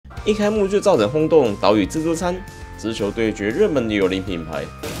一开幕就造成轰动，岛屿自助餐直球对决热门幽灵品牌，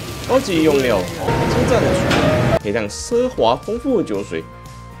高级用料、精湛的厨艺，配上奢华丰富的酒水，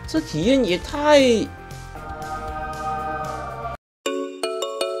这体验也太……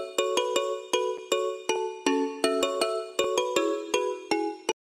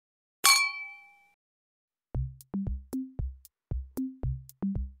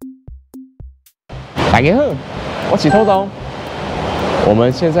大家好，我是土豆。我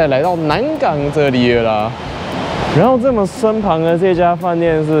们现在来到南港这里了啦。然后这么身旁的这家饭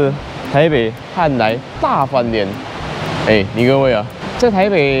店是台北汉来大饭店。你各位啊，在台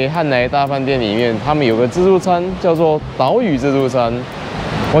北汉来大饭店里面，他们有个自助餐叫做岛屿自助餐。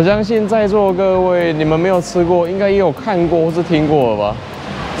我相信在座各位你们没有吃过，应该也有看过或是听过了吧？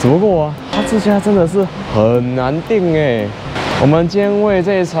只不过啊，他这家真的是很难订哎。我们今天为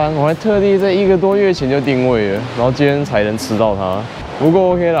这一餐，我还特地在1个多月前就定位了，然后今天才能吃到它。不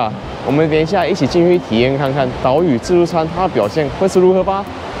过 OK 啦，我们等一下一起进去体验看看岛屿自助餐它的表现会是如何吧。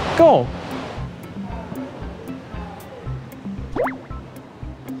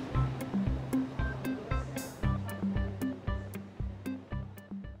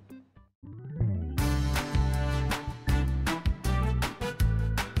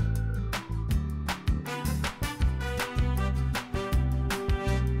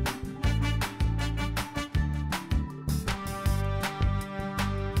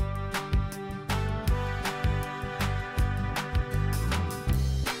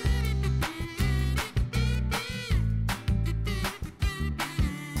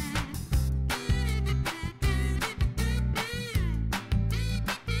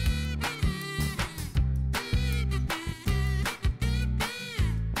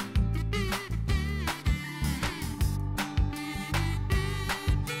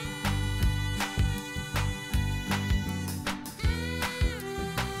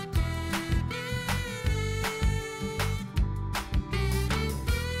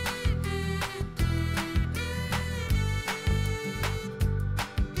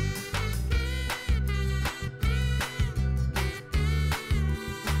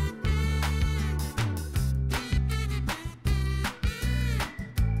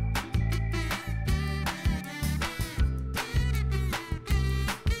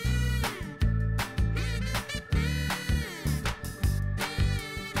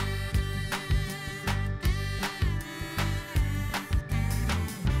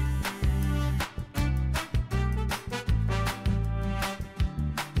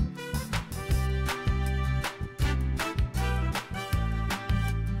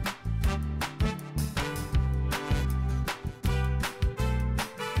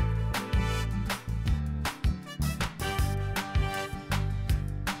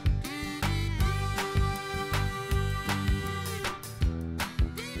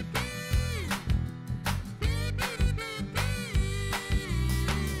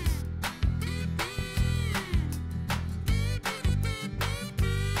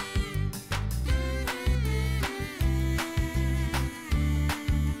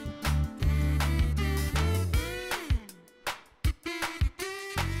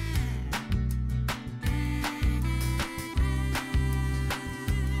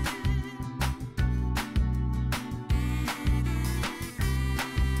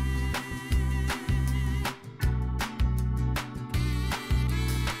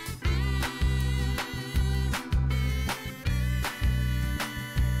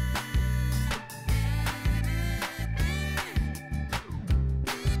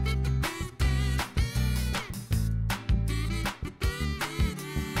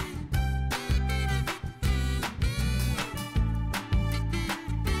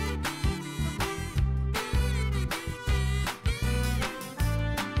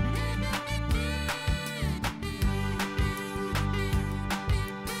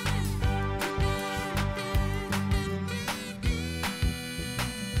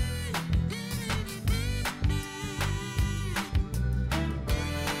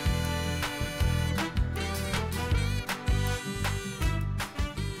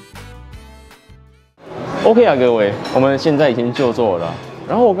Go！OK 啊，各位，我们现在已经就座了。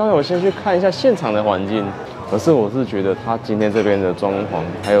然后我刚刚有先去看一下现场的环境，可是我是觉得他今天这边的装潢，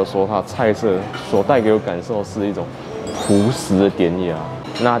还有说他的菜色所带给我感受是一种朴实的典雅。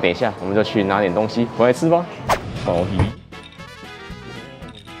那等一下我们就去拿点东西回来吃吧。鲍鱼。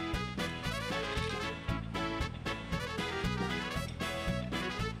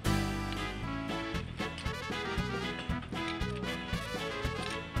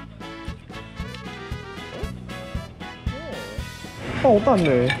爆蛋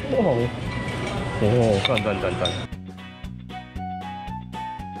嘞！哇，哦，赞！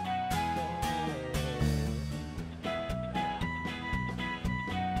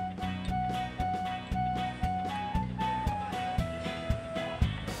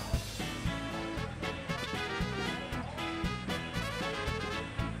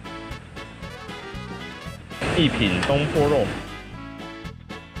一品东坡肉。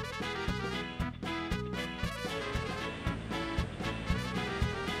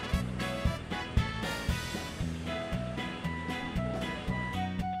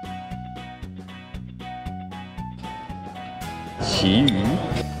旗鱼、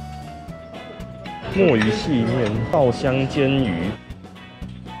墨鱼细面、稻香煎鱼、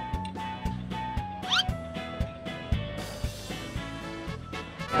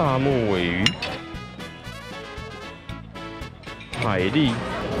大目尾鱼、海蛎，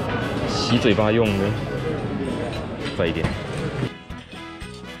洗嘴巴用的，再一点。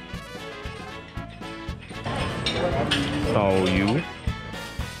导游，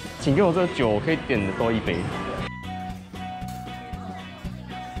请给我这个酒，可以点的多一杯。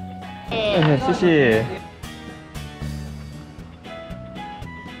 谢谢。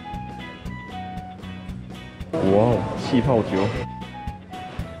哇哦，气泡酒。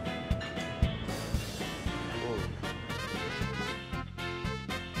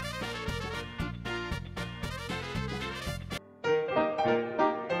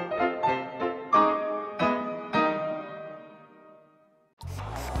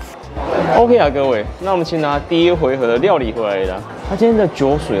OK 啊，各位，那我们先拿第一回合的料理回来了。它今天的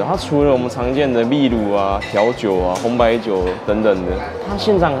酒水，它除了我们常见的秘鲁啊、调酒啊、红白酒等等的，它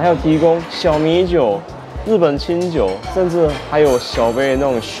现场还有提供小米酒、日本清酒，甚至还有小杯的那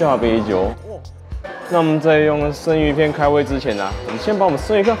种下杯酒。那我们在用生鱼片开胃之前呢，我们先把我们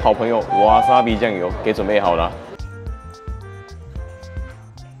生鱼片好朋友瓦萨比酱油给准备好了。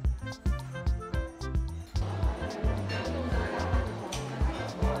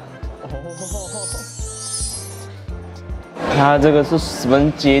 它这个是十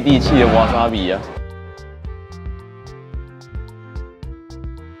分接地气的瓦萨比啊！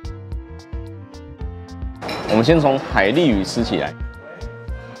我们先从海蛎鱼吃起来。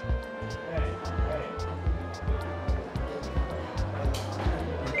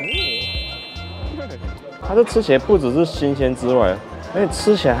它这吃起来不只是新鲜之外，而且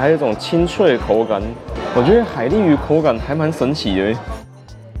吃起来还有一种清脆的口感。我觉得海蛎鱼口感还蛮神奇的。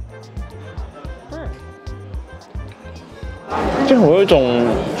 就我有一种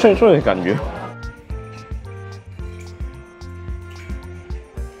脆脆的感觉。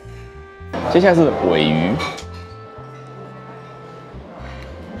接下来是尾鱼，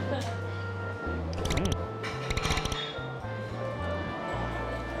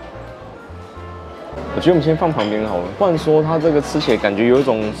我觉得我们先放旁边好了，不然说它这个吃起来感觉有一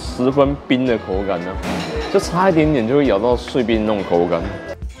种十分冰的口感呢，就差一点点就会咬到碎冰那种口感。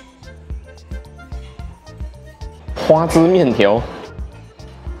 花枝面条，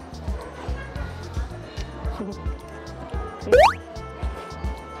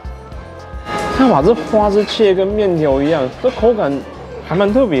他把这花枝切跟面条一样，这口感还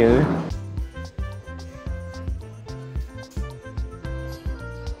蛮特别的。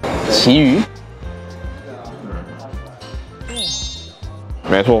旗鱼，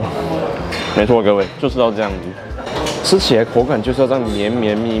没错，没错，各位就是要这样子。 吃起来口感就是要这样绵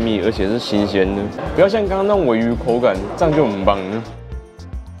绵密密，而且是新鲜的，不要像刚刚那种尾鱼口感，这样就很棒了。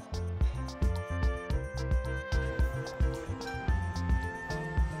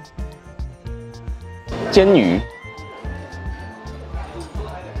煎鱼，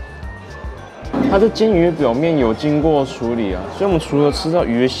它这煎鱼的表面有经过处理啊，所以我们除了吃到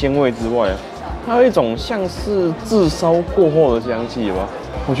鱼的鲜味之外，还有一种像是炙烧过后的香气吧。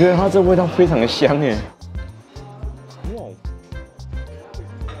我觉得它这味道非常的香耶。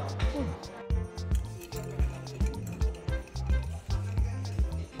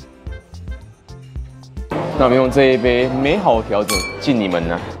 那我们用这一杯美好调酒敬你们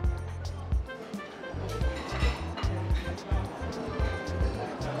呢。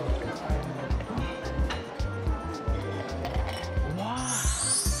哇，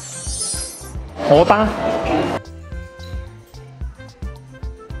好大！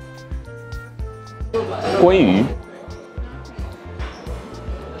鲑鱼。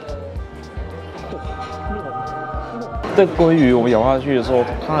 这鲑鱼我咬下去的时候，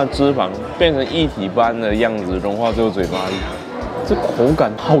它的脂肪变成液体般的样子，融化在我嘴巴里，这口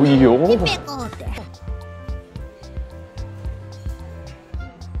感好油哦。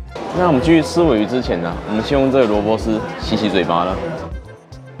那我们继续吃尾鱼之前呢，我们先用这个萝卜丝洗洗嘴巴了。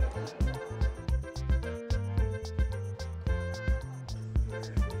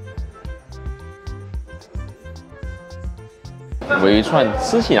尾鱼串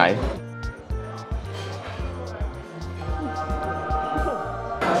吃起来。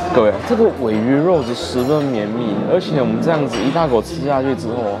 各位，这个尾鱼肉质十分绵密，而且我们这样子一大口吃下去之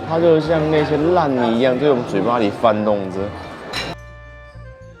后，它就像那些烂泥一样，在我们嘴巴里翻动着。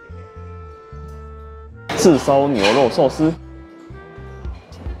炙烧牛肉寿司。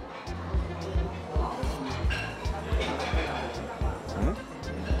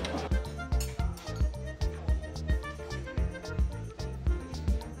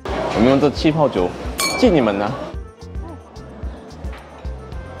有没有这气泡酒？敬你们呢！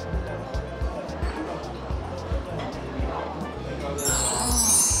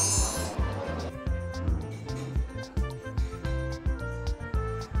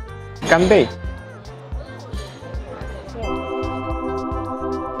干贝。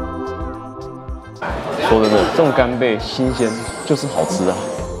说真的，这种干贝新鲜就是好吃啊！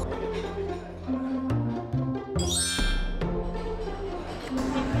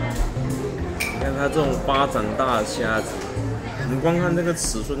你看它这种巴掌大的虾子，你光看这个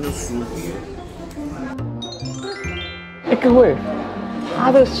尺寸就舒服了。哎，各位，它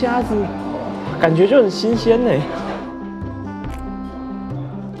的虾子感觉就很新鲜呢。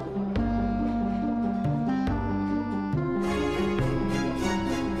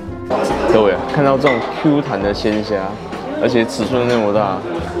各位看到这种 Q 弹的鲜虾，而且尺寸那么大，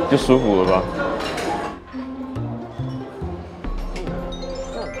就舒服了吧？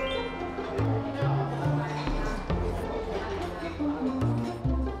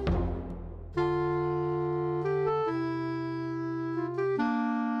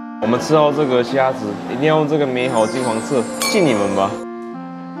我们吃到这个虾子，一定要用这个美好金黄色，敬你们吧！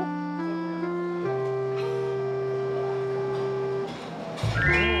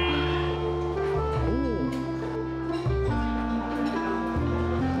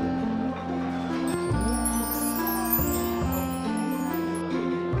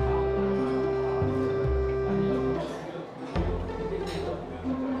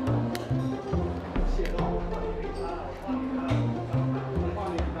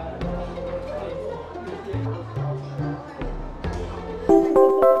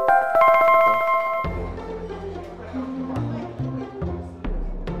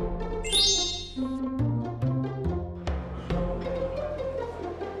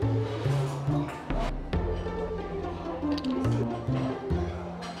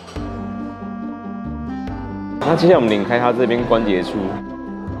那接下来我们拧开它这边关节处，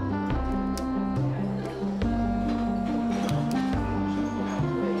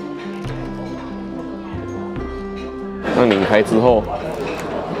那拧开之后，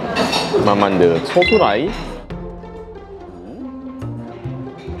慢慢的抽出来。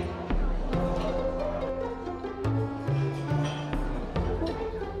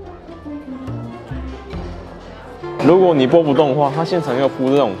如果你剥不动的话，它现场要铺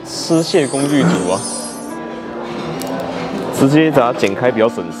这种吃蟹工具组啊。直接把它剪开比较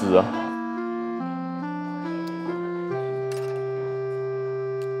省事啊。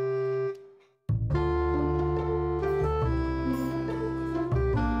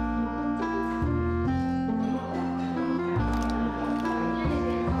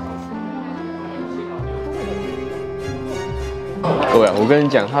各位啊，我跟你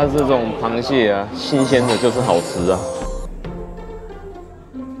讲，它这种螃蟹啊，新鲜的就是好吃啊。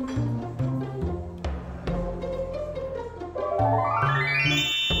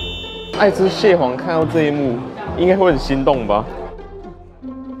爱吃蟹黄看到这一幕，应该会很心动吧？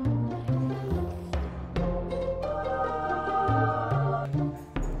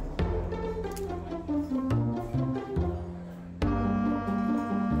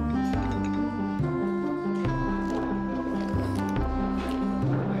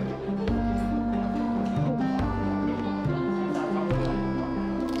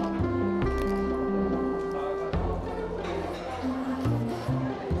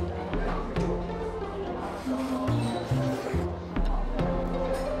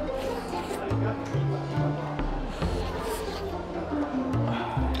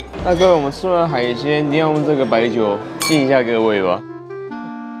那各位，我们吃完海鲜，一定要用这个白酒敬一下各位吧。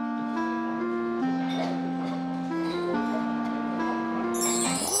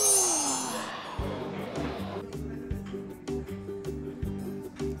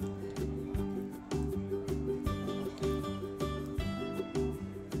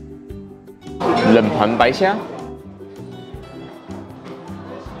冷盘白虾。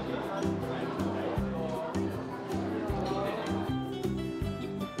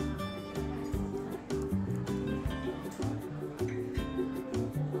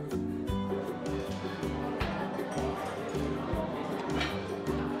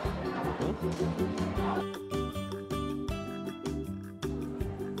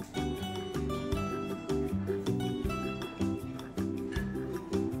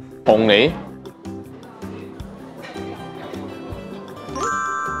红雷，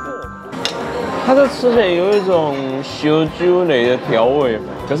它这吃起来有一种烧酒类的调味，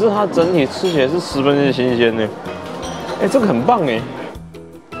可是它整体吃起来是十分之新鲜的。哎，这个很棒哎。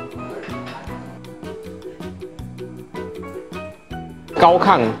高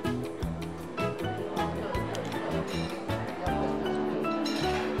亢。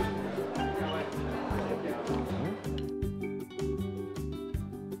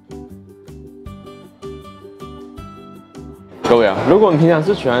各位啊，如果你平常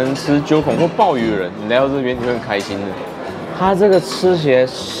是喜欢吃酒孔或鲍鱼的人，你来到这边你会很开心的。它这个吃起来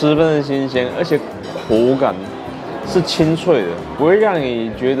十分的新鲜，而且口感是清脆的，不会让你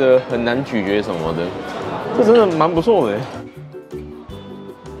觉得很难咀嚼什么的，这真的蛮不错的。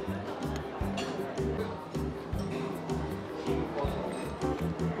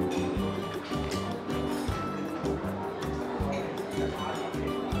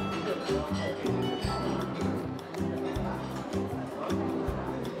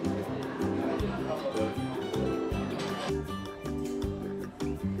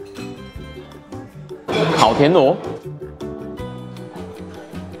烤田螺，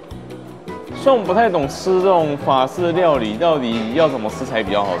虽然我不太懂吃这种法式料理到底要怎么吃才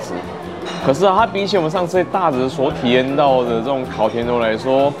比较好吃，可是啊，它比起我们上次大直所体验到的这种烤田螺来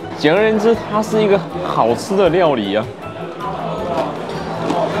说，简而言之，它是一个好吃的料理啊。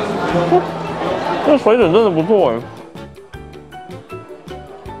这水准真的不错哎。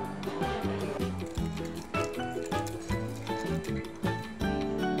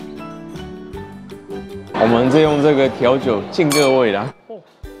我们再用这个调酒敬各位啦。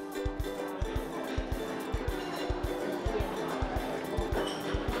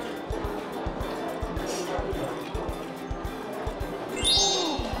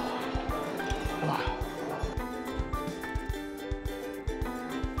哇！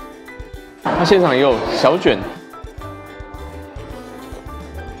它现场也有小卷。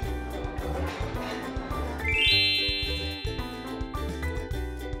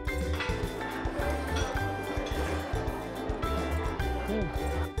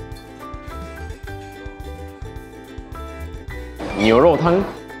牛肉汤，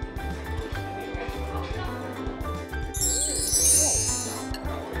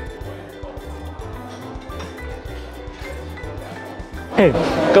哎，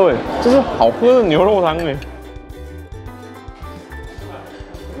各位，这是好喝的牛肉汤哎。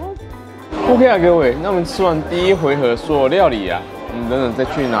OK 啊，各位，那我们吃完第一回合所有料理啊，我们等等再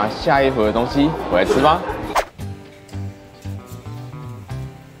去拿下一回的东西回来吃吧。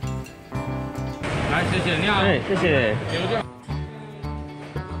来，谢谢你好。哎，谢谢。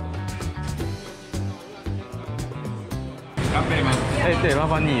干贝吗？哎，对，麻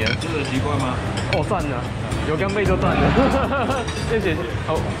烦你了。吃的习惯吗？哦，算了，有干贝就算了。谢谢。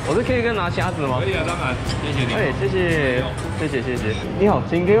好，我是可以跟拿虾子吗？可以啊，当然。谢谢你。哎，谢谢，谢谢，谢谢。你好，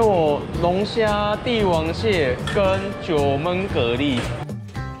请给我龙虾、帝王蟹跟九焖蛤蜊。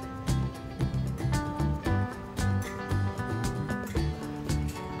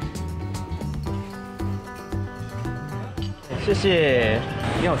谢谢。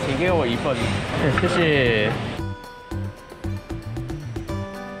你好，请给我一份。哎，谢谢。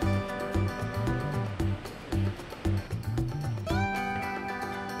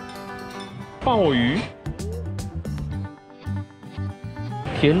鲍鱼、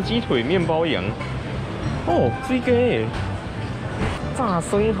甜鸡腿、面包羊，哦，这个炸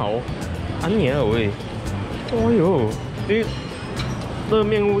生蚝，安尼有诶，哎呦，你热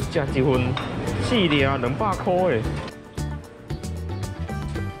面有食一份4粒200块诶。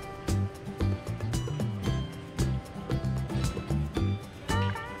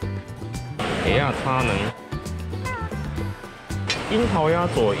虾仔叉能，樱桃鸭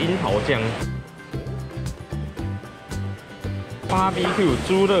佐樱桃酱。BBQ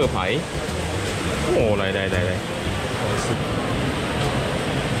猪肋排，哦，来，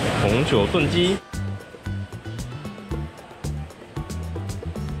红酒炖鸡，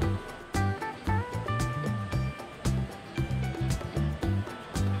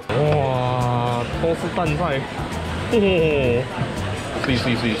哇，都是淡菜，嘿，碎。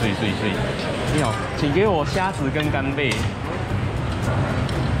你好，请给我虾子跟干贝。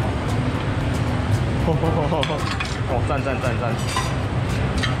哦，赞！看一下。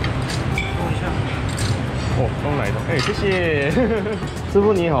哦，刚来的，哎，谢谢。师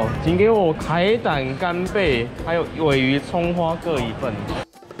傅你好，请给我海胆、干贝，还有鲔鱼、葱花各一份。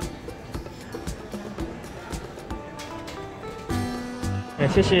哎，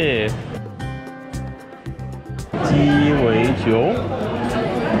谢谢。鸡尾酒。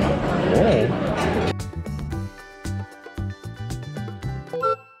哦。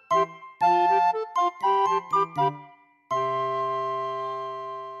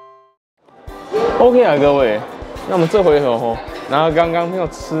OK 啊，各位，那么这回合吼，拿到刚刚没有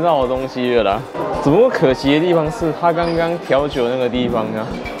吃到的东西了啦。只不过可惜的地方是，他刚刚调酒那个地方啊，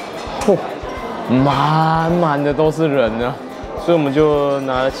嚯，满满的都是人啊，所以我们就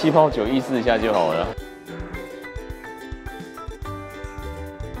拿了气泡酒意思一下就好了。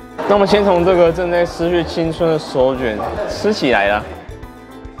那我们先从这个正在失去青春的手卷吃起来啦。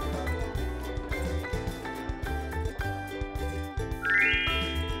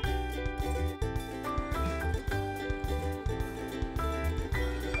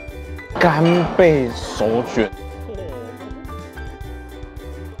干贝手卷，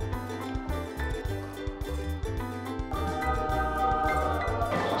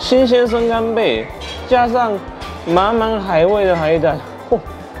新鲜生干贝加上满满海味的海胆，嚯，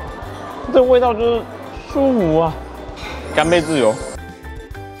这味道就是舒服啊！干贝自由，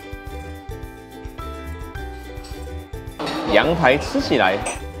羊排吃起来。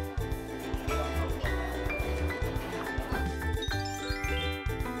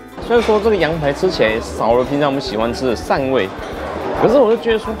虽然说这个羊排吃起来少了平常我们喜欢吃的膻味，可是我就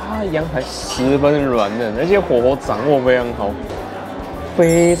觉得说它的羊排十分软嫩，而且火候掌握非常好，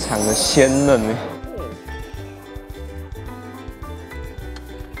非常的鲜嫩呢。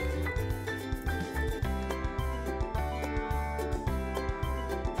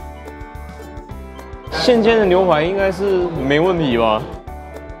现煎的牛排应该是没问题吧？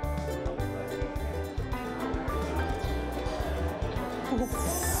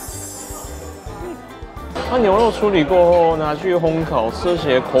它牛肉处理过后拿去烘烤，吃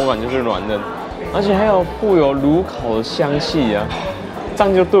起来口感就是软嫩，而且还有富有炉烤的香气啊，这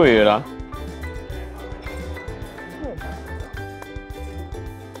样就对了啦。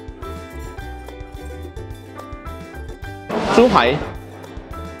猪排，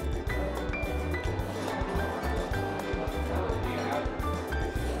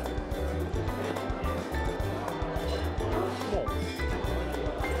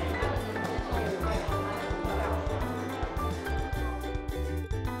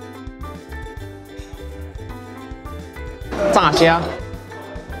炸虾，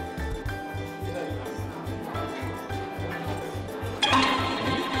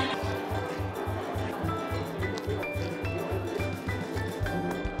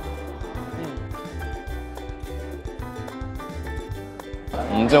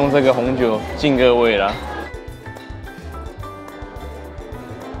我们就用这个红酒敬各位啦。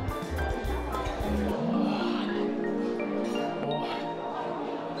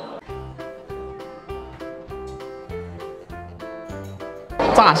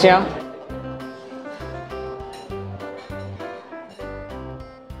炸虾，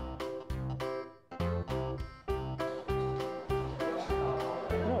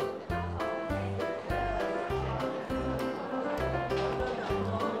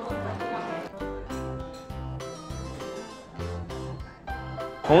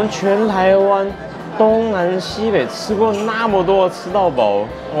我们全台湾东南西北吃过那么多的吃到饱，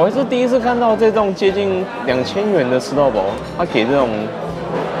我还是第一次看到这种接近2000元的吃到饱，它给这种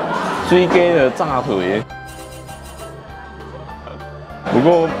追鸡的炸腿，不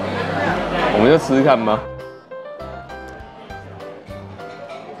过我们就吃吃看吧。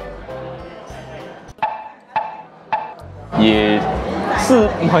也是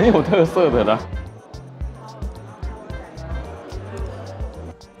蛮有特色的啦。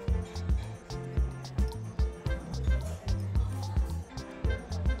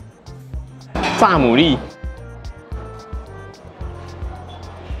炸牡蛎。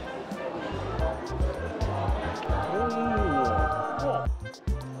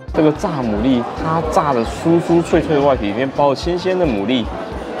这个炸牡蛎，它炸的酥酥脆脆的外皮，里面包了新鲜的牡蛎，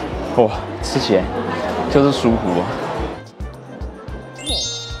哇，吃起来就是舒服啊！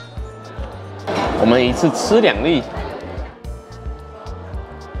我们一次吃2粒。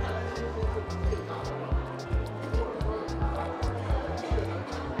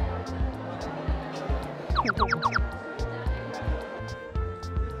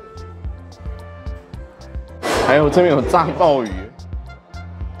还有这边有炸鲍鱼。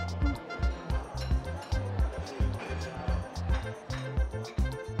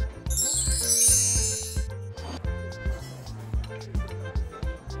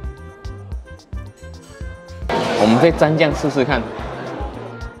我们再沾酱试试看。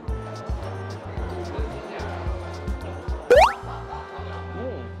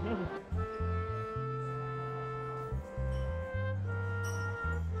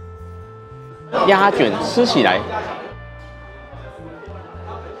鸭卷吃起来，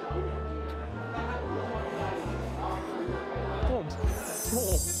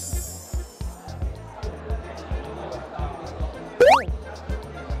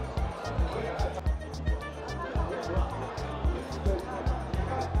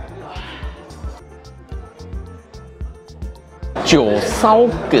酒烧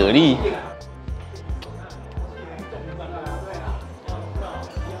蛤蜊。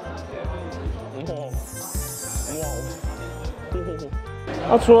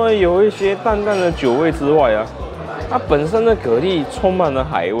它除了有一些淡淡的酒味之外啊，它本身的蛤蜊充满了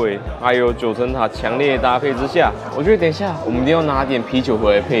海味，还有九层塔强烈的搭配之下，我觉得等一下我们一定要拿点啤酒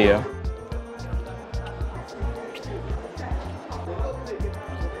回来配啊。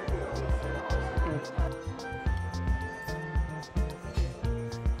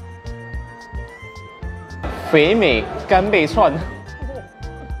肥美干贝串。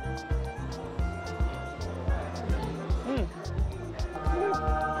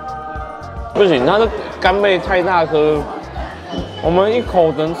不行，它的干贝太大颗，我们一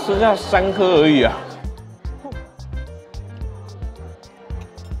口只能吃下3颗而已啊。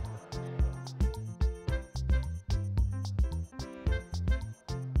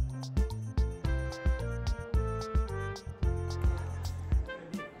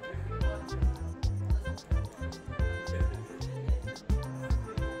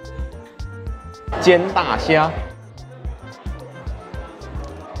煎大虾。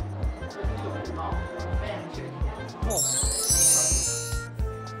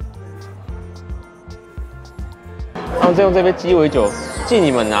然后再用这杯鸡尾酒敬你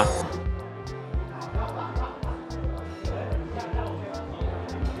们啊！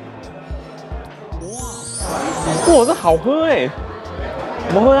哇，这好喝哎！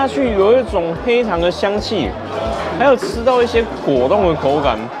我们喝下去有一种黑糖的香气，还有吃到一些果冻的口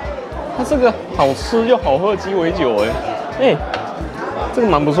感。它这个好吃又好喝的鸡尾酒哎，这个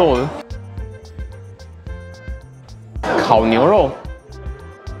蛮不错的。烤牛肉。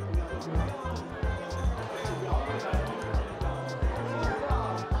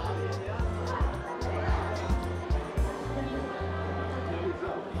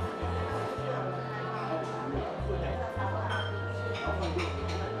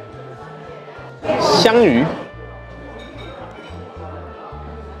香鱼，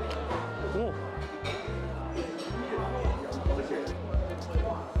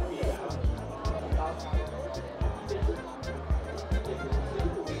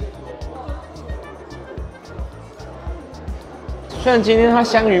虽然今天它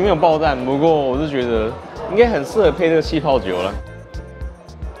香鱼没有爆弹，不过我是觉得应该很适合配这个气泡酒了。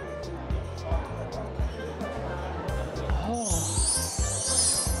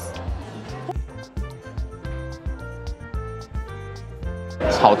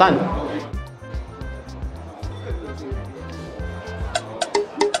炒蛋，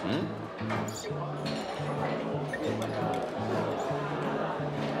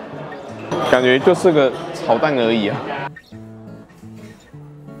感觉就是个炒蛋而已啊。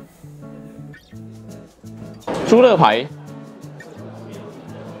猪肋排，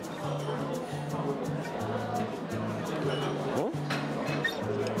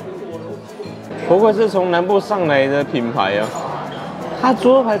不愧是从南部上来的品牌啊。它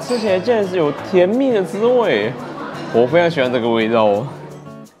猪肉排吃起来竟然是有甜蜜的滋味，我非常喜欢这个味道哦。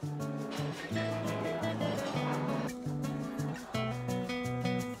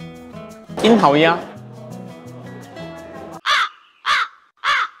樱桃鸭，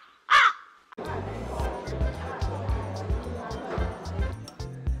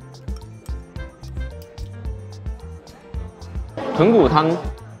豚骨汤。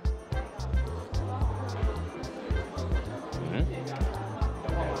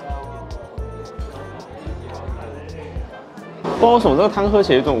不知道为什么这个汤喝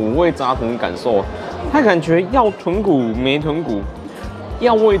起来有种五味杂陈的感受，它感觉要豚骨没豚骨，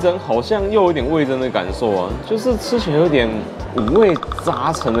要味噌好像又有点味噌的感受啊，就是吃起来有点五味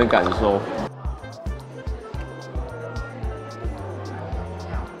杂陈的感受。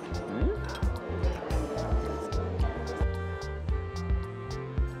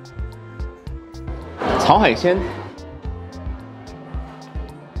炒海鲜。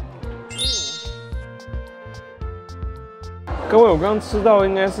各位，我刚刚吃到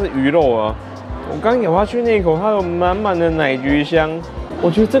应该是鱼肉啊，我刚咬下去那一口，它有满满的奶菊香，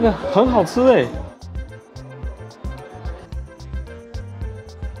我觉得这个很好吃哎。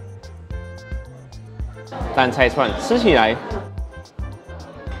蛋菜串吃起来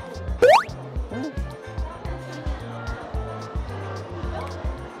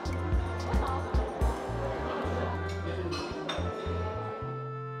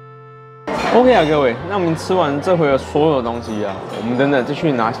，OK 啊，各位，那我们吃完这回的所有东西啊，我们等等再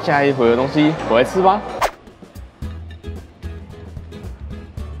去拿下一回的东西回来吃吧。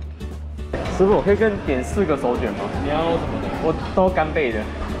师傅，我可以跟点4个手卷吗？你要什么的？我都干贝的。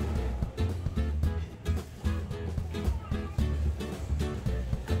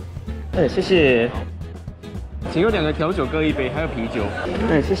谢谢。请有2个调酒各1杯，还有啤酒。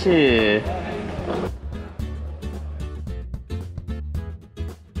对，谢谢。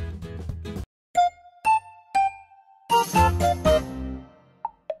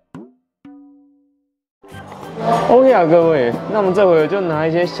OK 啊，各位，那我们这回就拿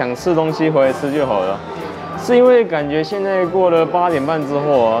一些想吃的东西回来吃就好了。是因为感觉现在过了8点半之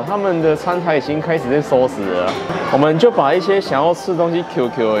后啊，他们的餐台已经开始在收拾了。我们就把一些想要吃的东西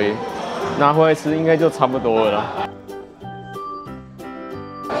QQ 而已，拿回来吃应该就差不多了啦。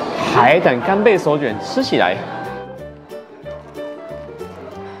海胆干贝手卷吃起来。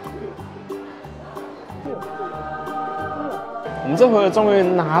我们这回终于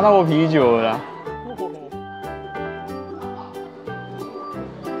拿到啤酒了啦。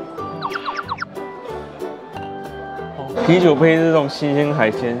啤酒配这种新鲜海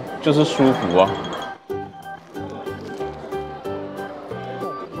鲜，就是舒服啊！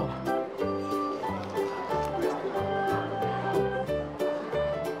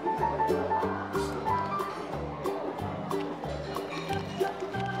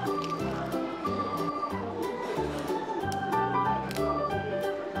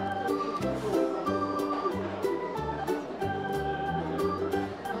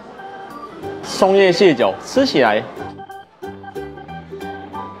松叶蟹脚吃起来。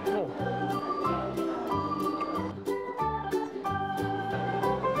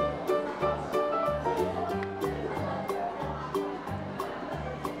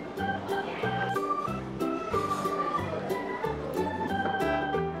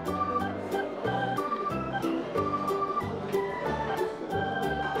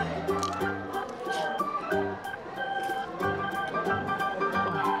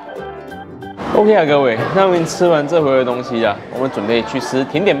OK 啊，各位，那我们吃完这回的东西啊，我们准备去吃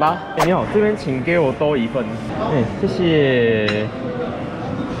甜点吧。你好，这边请给我多1份。谢谢。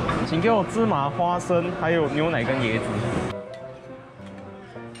请给我芝麻、花生，还有牛奶跟椰子。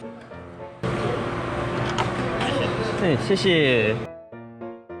谢谢。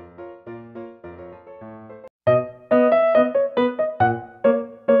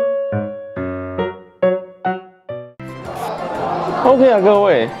OK 啊，各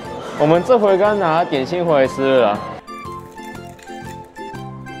位。我们这回刚拿点心回来吃了啦。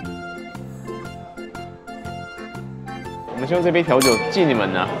我们先用这杯调酒敬你们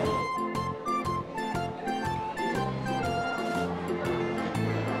啊。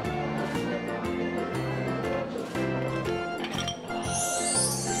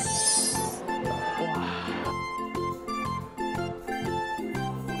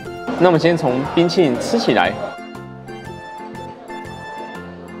那我们先从冰淇淋吃起来。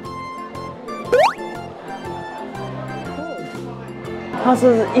它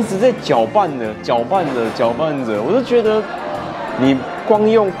是一直在搅拌着，我就觉得你光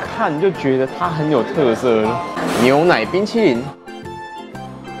用看就觉得它很有特色了。牛奶冰淇淋，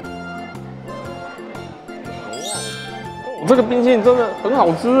这个冰淇淋真的很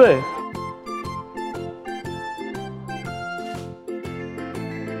好吃哎！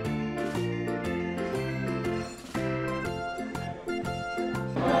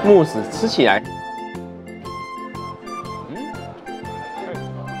慕斯吃起来。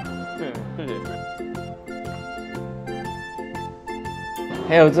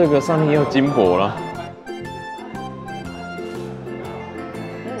还有这个上面也有金箔了，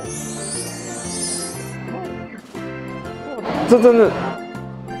这真的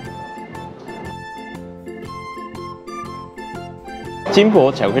金箔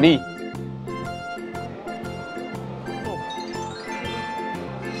巧克力，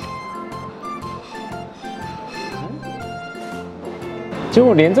结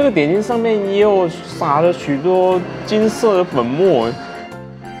果连这个点心上面也有撒了许多金色的粉末。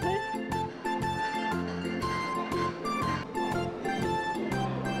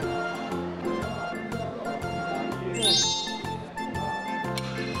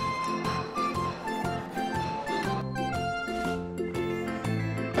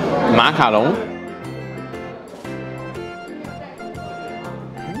马卡龙，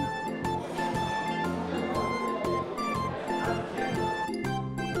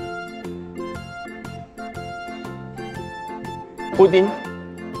布丁，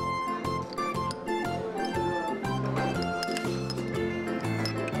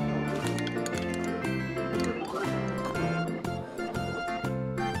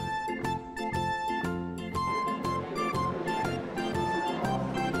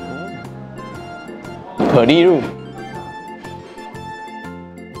可丽露，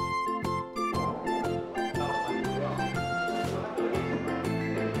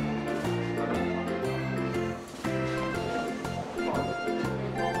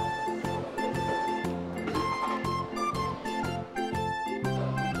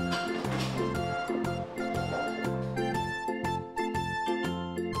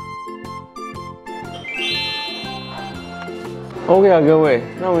 OK 啊，各位，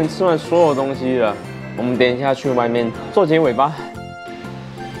那我们吃完所有东西了，我们等一下去外面做结尾吧。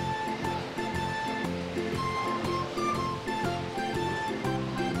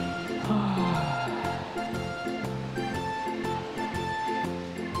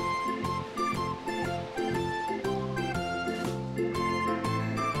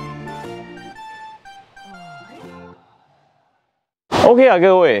OK 啊，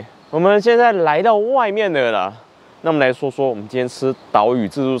各位，我们现在来到外面的啦。那我们来说说我们今天吃岛屿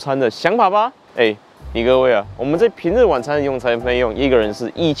自助餐的想法吧。你各位啊，我们这平日晚餐的用餐费用，一个人是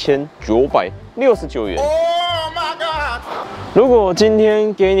1969元。Oh my god！ 如果今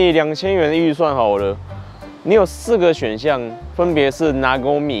天给你2000元的预算好了，你有4个选项，分别是拿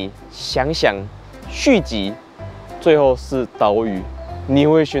狗米、想想、续集，最后是岛屿，你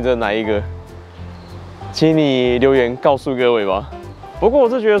会选择哪一个？请你留言告诉各位吧。不过我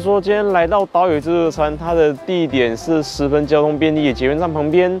是觉得说，今天来到岛屿自助餐，它的地点是十分交通便利的捷运站旁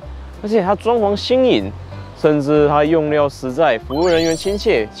边，而且它装潢新颖，甚至它用料实在，服务人员亲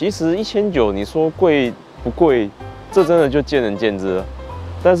切。其实1900，你说贵不贵？这真的就见仁见智了。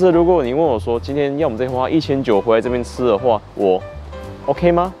但是如果你问我说，今天要我们再花1900回来这边吃的话，我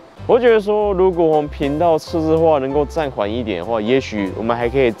OK 吗？我觉得说，如果我们频道次之化能够暂缓一点的话，也许我们还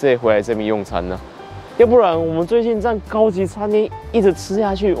可以再回来这边用餐呢。要不然我们最近这样高级餐厅一直吃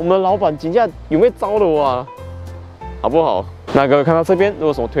下去，我们的老板真的有没有糟了我好不好？那各位看到这边，如果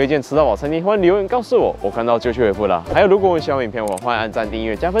有什么推荐吃到饱餐厅，欢迎留言告诉我，我看到就去回复啦。还有，如果你喜欢影片，欢迎按赞、订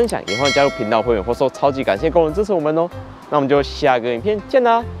阅、加分享，也欢迎加入频道会员或收超级感谢功能支持我们哦。那我们就下个影片见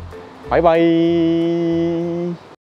啦，拜拜。